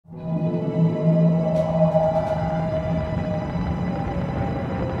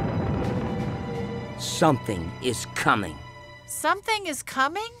Something is coming. Something is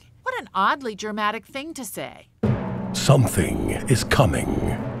coming? What an oddly dramatic thing to say. Something is coming.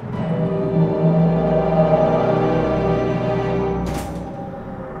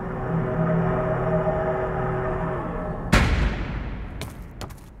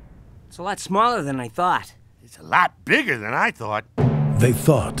 It's a lot smaller than I thought. It's a lot bigger than I thought. They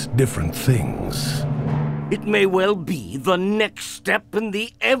thought different things. It may well be the next step in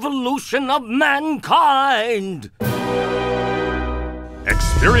the evolution of mankind.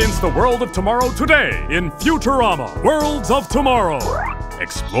 Experience the world of tomorrow today in Futurama, Worlds of Tomorrow.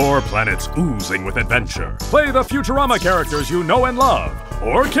 Explore planets oozing with adventure. Play the Futurama characters you know and love.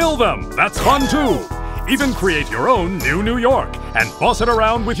 Or kill them, that's fun too. Even create your own new New York and boss it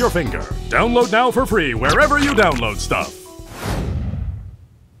around with your finger. Download now for free wherever you download stuff.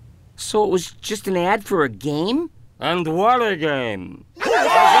 So it was just an ad for a game? And what a game!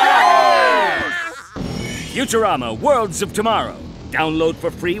 Futurama, Worlds of Tomorrow. Download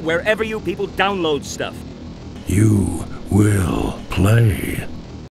for free wherever you people download stuff. You will play.